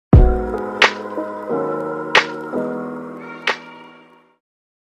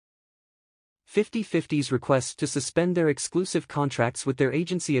50/50's request to suspend their exclusive contracts with their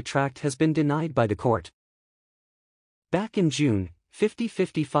agency Attract has been denied by the court. Back in June,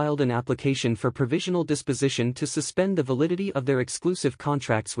 50/50 filed an application for provisional disposition to suspend the validity of their exclusive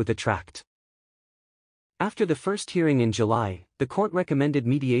contracts with Attract. After the first hearing in July, the court recommended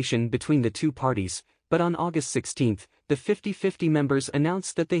mediation between the two parties, but on August 16, the 50/50 members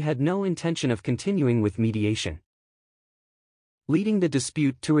announced that they had no intention of continuing with mediation, leading the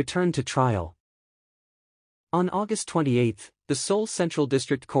dispute to return to trial. On August 28, the Seoul Central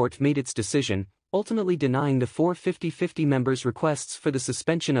District Court made its decision, ultimately denying the four 50/50 members' requests for the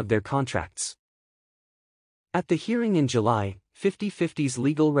suspension of their contracts. At the hearing in July, 50/50's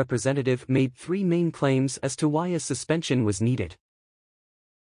legal representative made three main claims as to why a suspension was needed.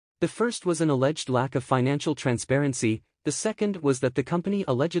 The first was an alleged lack of financial transparency, the second was that the company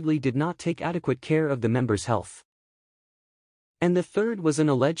allegedly did not take adequate care of the members' health, and the third was an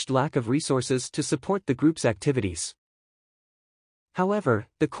alleged lack of resources to support the group's activities. However,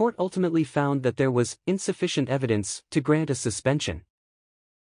 the court ultimately found that there was insufficient evidence to grant a suspension.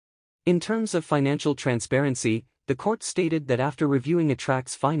 In terms of financial transparency, the court stated that after reviewing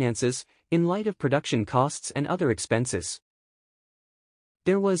Attract's finances, in light of production costs and other expenses,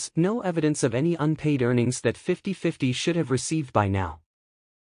 there was no evidence of any unpaid earnings that 50/50 should have received by now.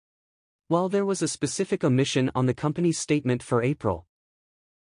 While there was a specific omission on the company's statement for April,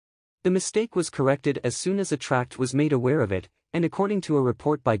 the mistake was corrected as soon as Attract was made aware of it, and according to a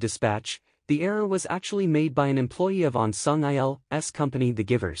report by Dispatch, the error was actually made by an employee of On Sung Il.'s company The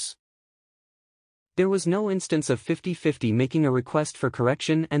Givers. There was no instance of 50/50 making a request for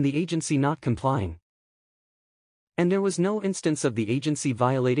correction and the agency not complying. And there was no instance of the agency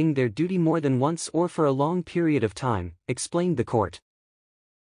violating their duty more than once or for a long period of time, explained the court.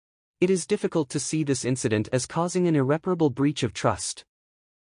 It is difficult to see this incident as causing an irreparable breach of trust.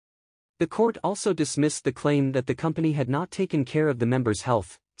 The court also dismissed the claim that the company had not taken care of the members'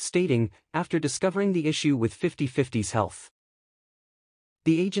 health, stating, after discovering the issue with 50/50's health,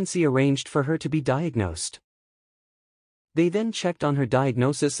 the agency arranged for her to be diagnosed. They then checked on her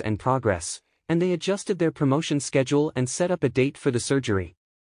diagnosis and progress, and they adjusted their promotion schedule and set up a date for the surgery.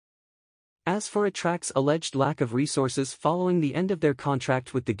 As for Attract's alleged lack of resources following the end of their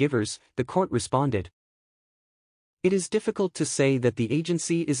contract with The Givers, the court responded, "It is difficult to say that the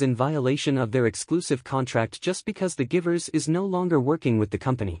agency is in violation of their exclusive contract just because The Givers is no longer working with the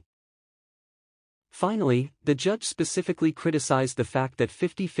company." Finally, the judge specifically criticized the fact that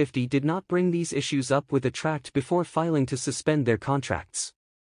 50/50 did not bring these issues up with Attract before filing to suspend their contracts.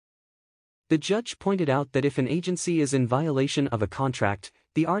 The judge pointed out that if an agency is in violation of a contract,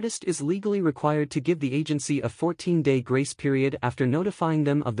 the artist is legally required to give the agency a 14-day grace period after notifying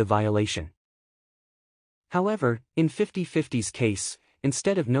them of the violation. However, in 50/50's case,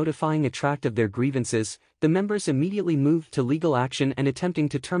 instead of notifying Attract of their grievances, the members immediately moved to legal action and attempting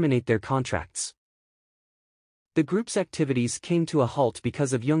to terminate their contracts. The group's activities came to a halt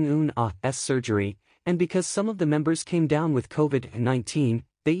because of Young-eun's surgery, and because some of the members came down with COVID-19,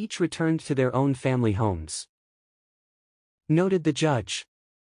 they each returned to their own family homes, noted the judge.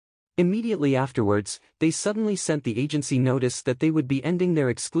 Immediately afterwards, they suddenly sent the agency notice that they would be ending their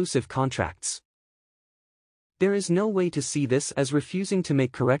exclusive contracts. There is no way to see this as refusing to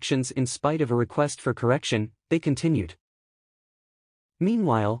make corrections in spite of a request for correction, they continued.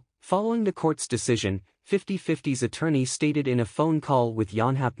 Meanwhile, following the court's decision, 50/50's attorney stated in a phone call with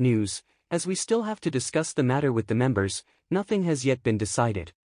Yonhap News, "As we still have to discuss the matter with the members, nothing has yet been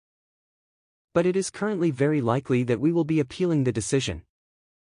decided. But it is currently very likely that we will be appealing the decision."